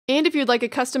And if you'd like a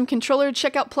custom controller,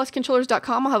 check out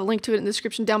pluscontrollers.com. I'll have a link to it in the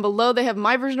description down below. They have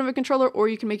my version of a controller, or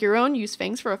you can make your own. Use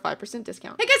Fangs for a 5%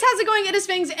 discount. Hey guys, how's it going? It is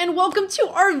Fangs, and welcome to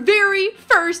our very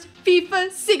first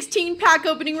FIFA 16 pack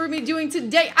opening we're going to be doing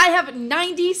today. I have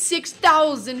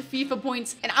 96,000 FIFA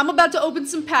points, and I'm about to open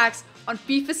some packs on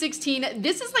FIFA 16.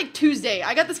 This is like Tuesday.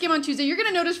 I got this game on Tuesday. You're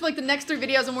gonna notice for like the next 3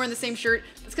 videos I'm wearing the same shirt.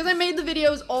 It's because I made the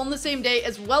videos all on the same day,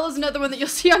 as well as another one that you'll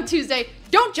see on Tuesday.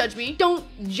 Don't judge me. Don't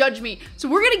judge me. So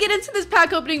we're gonna get into this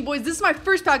pack opening, boys. This is my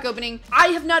first pack opening. I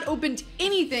have not opened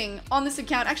anything on this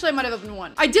account. Actually, I might have opened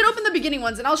one. I did open the beginning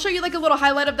ones, and I'll show you like a little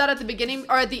highlight of that at the beginning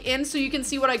or at the end so you can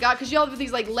see what I got, because y'all have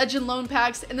these like legend loan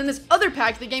packs, and then this other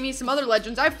pack that gave me some other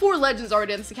legends. I have 4 legends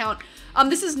already on this account.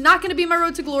 This is not gonna be my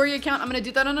Road to Glory account. I'm gonna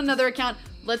do that on another account.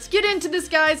 Let's get into this,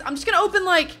 guys. I'm just gonna open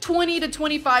like 20 to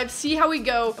 25, see how we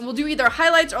go, and we'll do either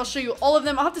highlights or I'll show you all of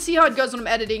them. I'll have to see how it goes when I'm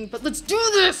editing, but let's do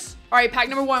this. All right, pack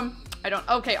number 1.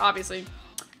 Okay, obviously.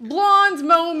 Blonde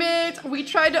moment. We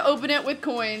tried to open it with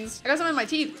coins. I got some in my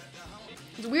teeth.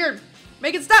 It's weird.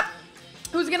 Make it stop.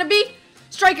 Who's it gonna be?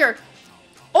 Striker.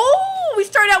 Oh, we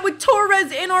start out with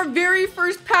Torres in our very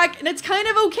first pack, and it's kind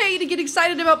of okay to get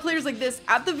excited about players like this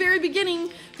at the very beginning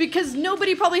because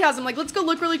nobody probably has them. Like, let's go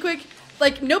look really quick.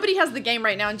 Like, nobody has the game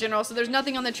right now in general, so there's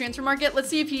nothing on the transfer market. Let's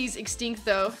see if he's extinct,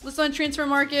 though. Let's on transfer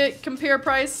market, compare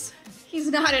price.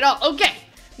 He's not at all. Okay.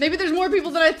 Maybe there's more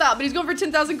people than I thought, but he's going for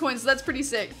 10,000 coins, so that's pretty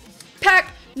sick.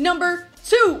 Pack number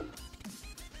 2.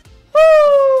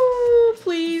 Woo!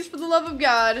 Please, for the love of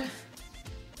God.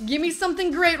 Give me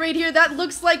something great right here. That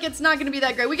looks like it's not going to be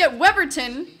that great. We get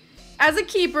Weberton as a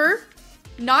keeper.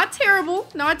 Not terrible.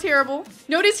 Not terrible.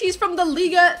 Notice he's from the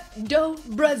Liga do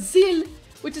Brasil,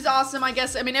 which is awesome, I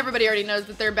guess. I mean, everybody already knows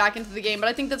that they're back into the game, but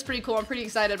I think that's pretty cool. I'm pretty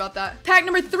excited about that. Pack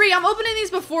number 3. I'm opening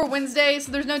these before Wednesday,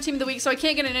 so there's no team of the week, so I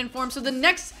can't get an inform. So the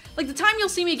next, like the time you'll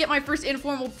see me get my first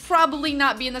inform will probably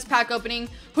not be in this pack opening.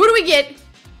 Who do we get?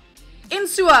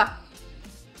 Insua.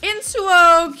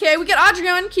 Okay, we got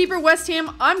Adrian, keeper, West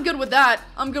Ham. I'm good with that.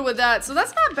 So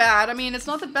that's not bad. I mean, it's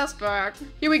not the best pack.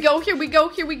 Here we go.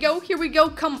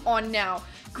 Come on now.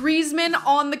 Griezmann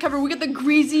on the cover. We got the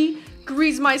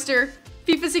Griezmeister.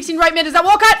 FIFA 16 right mid. Is that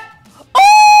Walcott?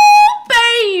 Oh,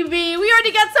 baby. We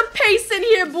already got some pace in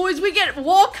here, boys. We get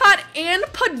Walcott and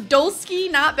Podolski.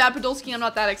 Not bad. Podolski I'm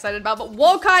not that excited about, but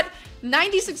Walcott,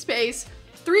 96 pace,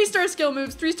 3-star skill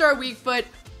moves, 3-star weak foot.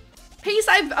 Pace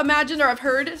I've imagined or I've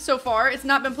heard so far. It's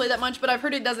not been played that much, but I've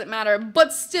heard it doesn't matter.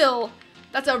 But still,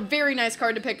 that's a very nice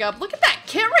card to pick up. Look at that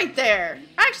kit right there.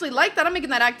 I actually like that. I'm making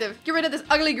that active. Get rid of this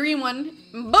ugly green one.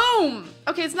 Boom.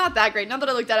 Okay, it's not that great now that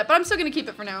I looked at it, but I'm still going to keep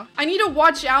it for now. I need to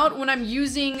watch out when I'm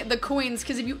using the coins,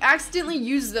 because if you accidentally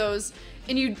use those,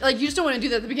 and you just don't want to do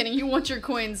that at the beginning. You want your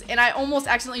coins, and I almost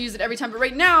accidentally use it every time. But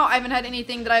right now, I haven't had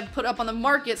anything that I've put up on the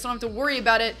market, so I don't have to worry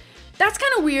about it. That's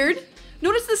kind of weird.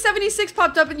 Notice the 76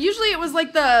 popped up, and usually it was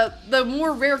like the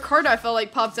more rare card I felt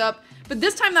like popped up, but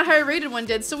this time that higher rated one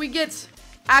did, so we get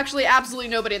actually absolutely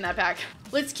nobody in that pack.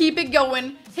 Let's keep it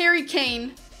going. Harry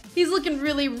Kane. He's looking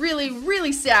really, really,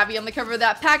 really savvy on the cover of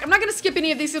that pack. I'm not going to skip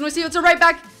any of these. Let's see what's a right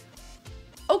back.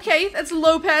 Okay, that's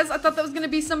Lopez. I thought that was going to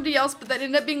be somebody else, but that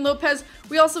ended up being Lopez.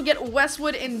 We also get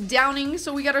Westwood and Downing,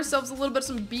 so we got ourselves a little bit of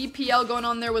some BPL going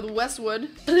on there with Westwood.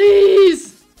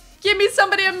 Please, give me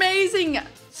somebody amazing.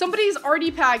 Somebody's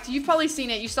already packed. You've probably seen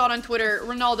it. You saw it on Twitter.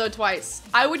 Ronaldo twice.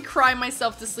 I would cry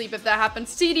myself to sleep if that happened.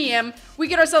 CDM. We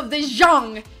get ourselves the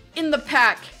Zhang in the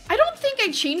pack. I don't think I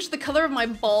changed the color of my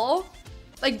ball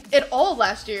like at all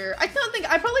last year. I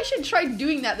probably should try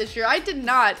doing that this year. I did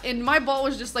not. And my ball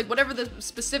was just like whatever the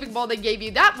specific ball they gave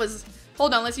you. That was,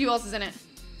 hold on, let's see who else is in it.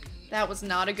 That was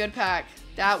not a good pack.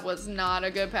 That was not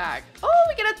a good pack. Oh,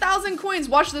 we get 1,000 coins.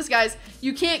 Watch this, guys.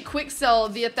 You can't quick sell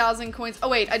the 1,000 coins. Oh,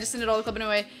 wait. I just sent it all the clipping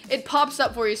away. It pops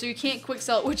up for you, so you can't quick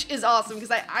sell it, which is awesome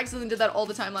because I accidentally did that all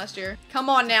the time last year. Come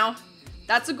on now.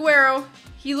 That's Aguero.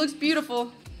 He looks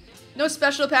beautiful. No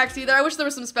special packs either. I wish there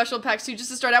were some special packs too, just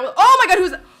to start out with. Oh my God,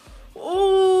 who's that?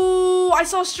 Oh, I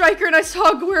saw Striker and I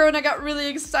saw Aguero and I got really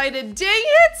excited. Dang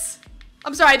it.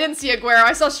 I'm sorry, I didn't see Aguero.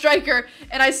 I saw Striker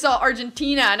and I saw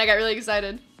Argentina and I got really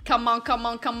excited. Come on.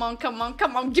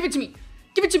 Give it to me.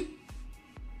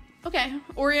 Okay.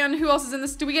 Orion, who else is in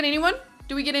this? Do we get anyone?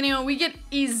 We get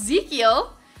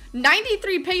Ezekiel.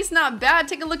 93 pace, not bad.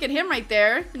 Take a look at him right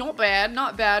there. Not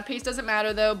bad. Pace doesn't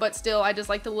matter though, but still, I just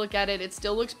like to look at it. It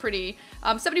still looks pretty.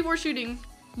 74 shooting.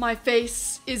 My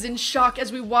face is in shock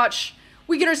as we watch.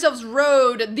 We get ourselves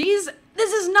Road. This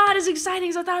is not as exciting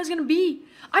as I thought it was gonna be.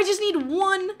 I just need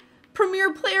one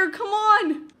premier player. Come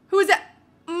on. Who is that?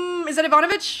 Is that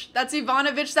Ivanovic? That's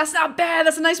Ivanovic. That's not bad.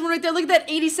 That's a nice one right there. Look at that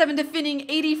 87 defending,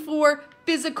 84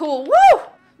 physical. Woo!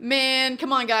 Man,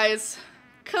 come on, guys.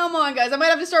 Come on, guys. I might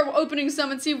have to start opening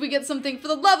some and see if we get something. For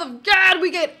the love of God,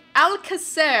 we get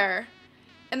Alcacer.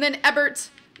 And then Ebert,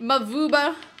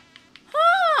 Mavuba.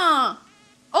 Huh.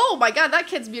 Oh my God, that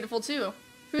kid's beautiful too.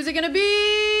 Who's it gonna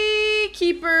be?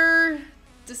 Keeper.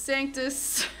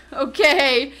 DeSanctis.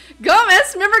 Okay.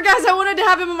 Gomez. Remember, guys, I wanted to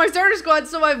have him in my starter squad,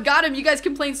 so I've got him. You guys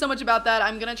complained so much about that.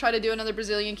 I'm gonna try to do another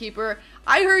Brazilian keeper.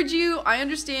 I heard you. I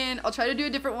understand. I'll try to do a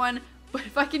different one. But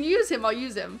if I can use him, I'll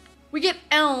use him. We get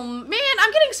Elm. Man,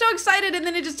 I'm getting so excited, and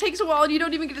then it just takes a while, and you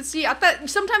don't even get to see. I thought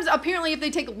sometimes, apparently, if they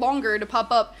take longer to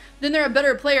pop up, then they're a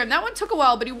better player. And that one took a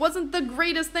while, but he wasn't the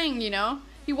greatest thing, you know?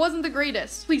 He wasn't the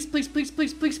greatest. Please, please, please,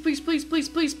 please, please, please, please, please,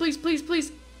 please, please, please,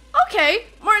 please. Okay,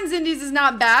 Martin's Indies is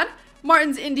not bad.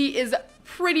 Martin's Indy is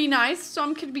pretty nice, so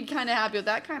I'm gonna be kind of happy with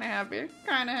that. Kind of happy.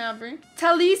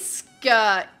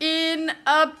 Talisca in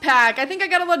a pack. I think I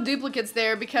got a lot of duplicates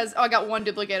there because, oh, I got one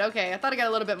duplicate. Okay, I thought I got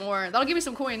a little bit more. That'll give me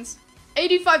some coins.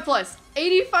 85 plus.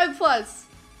 85 plus.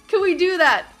 Can we do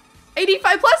that?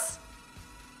 85 plus?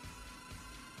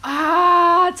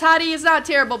 Ah, Toddy is not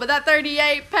terrible, but that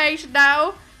 38 pace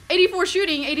now. 84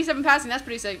 shooting, 87 passing. That's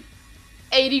pretty sick.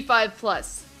 85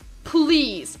 plus.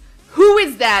 Please. Who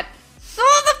is that? Throw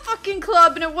the fucking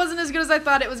club, and it wasn't as good as I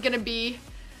thought it was gonna be.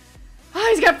 Oh,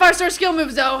 he's got 5-star skill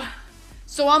moves, though.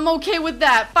 So I'm okay with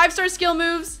that. 5-star skill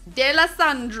moves. De La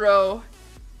Sandro.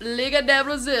 Liga de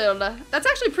Brazil. That's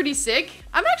actually pretty sick.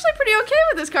 I'm actually pretty okay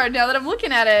with this card now that I'm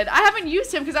looking at it. I haven't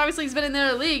used him because obviously he's been in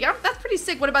the league. That's pretty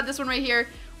sick. What about this one right here?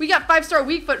 We got 5-star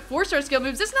weak foot, 4-star skill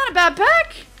moves. That's not a bad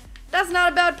pack. That's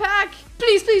not a bad pack.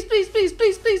 Please, please, please, please,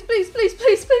 please, please, please, please,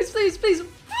 please, please, please, please.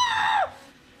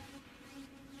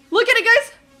 Look at it,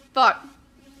 guys. Fuck.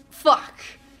 Fuck.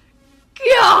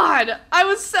 God. I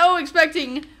was so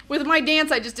expecting with my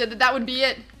dance I just did that would be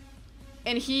it.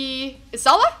 And he is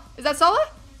Salah? Is that Salah?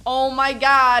 Oh my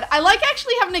God. I like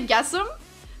actually having to guess them.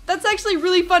 That's actually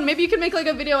really fun. Maybe you can make like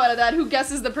a video out of that. Who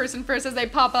guesses the person first as they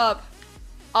pop up?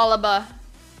 Alaba.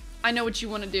 I know what you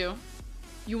want to do.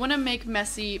 You want to make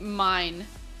Messi mine.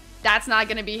 That's not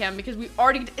going to be him because we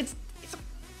already...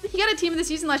 He got a team of the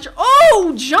season last year.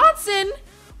 Oh, Johnson!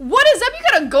 What is up? You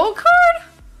got a gold card?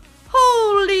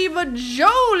 Holy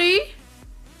bajoli.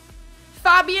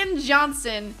 Fabian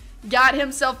Johnson got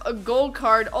himself a gold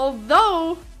card,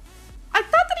 although I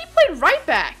thought that he played right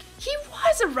back. He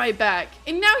was a right back,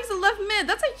 and now he's a left mid.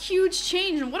 That's a huge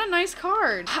change, and what a nice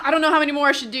card. I don't know how many more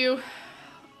I should do.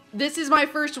 This is my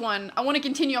first one. I want to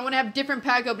continue. I want to have different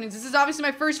pack openings. This is obviously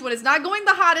my first one. It's not going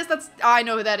the hottest. I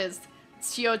know who that is.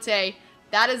 It's Chiote.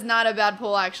 That is not a bad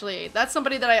pull, actually. That's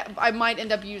somebody that I might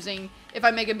end up using if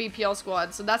I make a BPL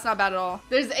squad, so that's not bad at all.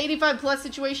 There's the 85 plus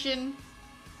situation.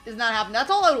 Is not happening. That's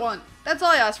all I want. That's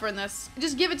all I asked for in this.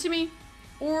 Just give it to me,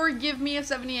 or give me a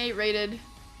 78 rated.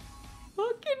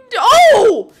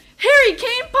 Oh! Harry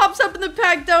Kane pops up in the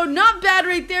pack, though. Not bad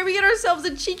right there. We get ourselves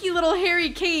a cheeky little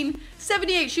Harry Kane.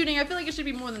 78 shooting. I feel like it should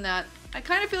be more than that. I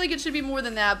kind of feel like it should be more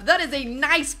than that, but that is a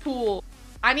nice pool.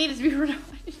 I need it to be Ronaldo.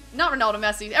 Not Ronaldo,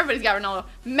 Messi. Everybody's got Ronaldo.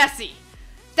 Messi.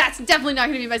 That's definitely not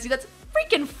going to be Messi. That's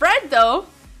freaking Fred, though.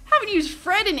 Haven't used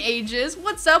Fred in ages.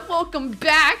 What's up? Welcome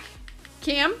back.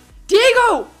 Cam.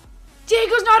 Diego!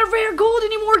 Diego's not a rare gold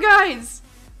anymore, guys.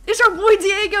 It's our boy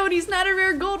Diego, and he's not a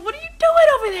rare gold. What are you doing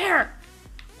over there?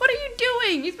 What are you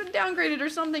doing? He's been downgraded or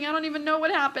something. I don't even know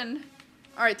what happened.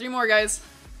 All right, 3 more, guys.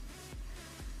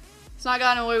 It's not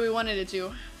gone the way we wanted it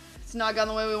to. It's not gone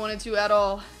the way we wanted to at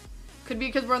all. Could be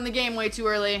because we're in the game way too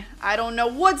early. I don't know.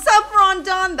 What's up,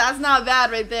 Rondon? That's not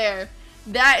bad right there.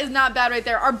 That is not bad right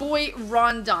there. Our boy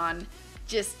Rondon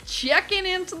just checking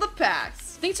into the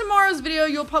packs. I think tomorrow's video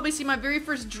you'll probably see my very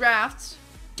first draft.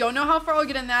 Don't know how far I'll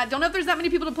get in that. Don't know if there's that many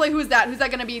people to play. Who is that? Who's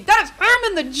that going to be? That is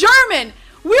Herman the German.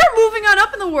 We're moving on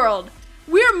up in the world.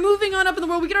 We're moving on up in the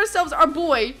world. We get ourselves our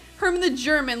boy Herman the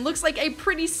German. Looks like a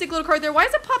pretty sick little card there. Why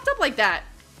is it popped up like that?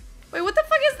 Wait, what the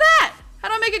fuck is that? How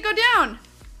do I make it go down?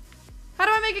 How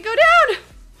do I make it go down?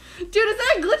 Dude, is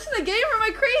that a glitch in the game or am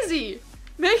I crazy?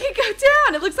 Make it go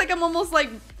down. It looks like I'm almost like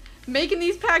making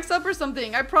these packs up or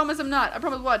something. I promise I'm not. I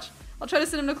promise. Watch. I'll try to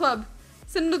send him to club.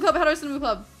 Send him to club. How do I send him to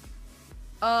club?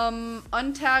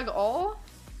 Untag all?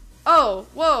 Oh,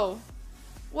 whoa.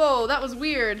 Whoa, that was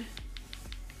weird.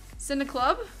 Send to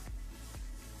club?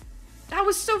 That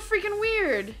was so freaking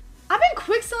weird. I've been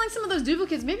quick selling some of those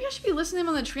duplicates. Maybe I should be listing them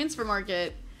on the transfer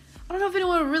market. I don't know if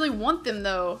anyone would really want them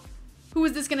though. Who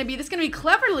is this gonna be? This is gonna be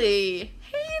Cleverly.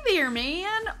 Hey there,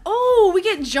 man. Oh, we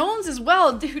get Jones as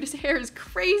well. Dude, his hair is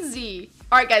crazy.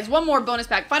 All right, guys, one more bonus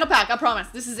pack. Final pack, I promise.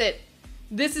 This is it.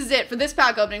 This is it for this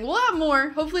pack opening. We'll have more.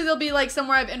 Hopefully they'll be like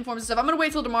somewhere I have informs and stuff. I'm gonna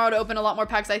wait till tomorrow to open a lot more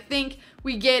packs. I think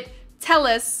we get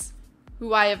Tellus.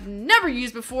 who I have never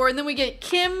used before. And then we get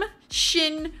Kim,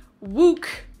 Shin, Wook,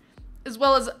 as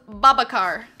well as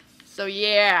Babacar. So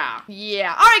yeah.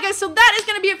 Alright guys, so that is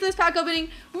going to be it for this pack opening.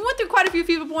 We went through quite a few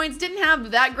FIFA points, didn't have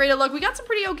that great of luck. We got some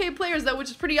pretty okay players though, which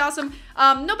is pretty awesome.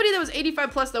 Nobody that was 85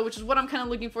 plus though, which is what I'm kind of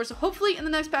looking for. So hopefully in the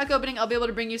next pack opening, I'll be able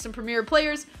to bring you some premier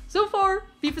players. So far,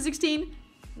 FIFA 16,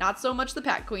 not so much the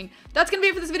pack queen. That's going to be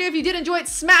it for this video. If you did enjoy it,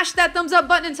 smash that thumbs up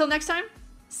button. Until next time,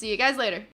 see you guys later.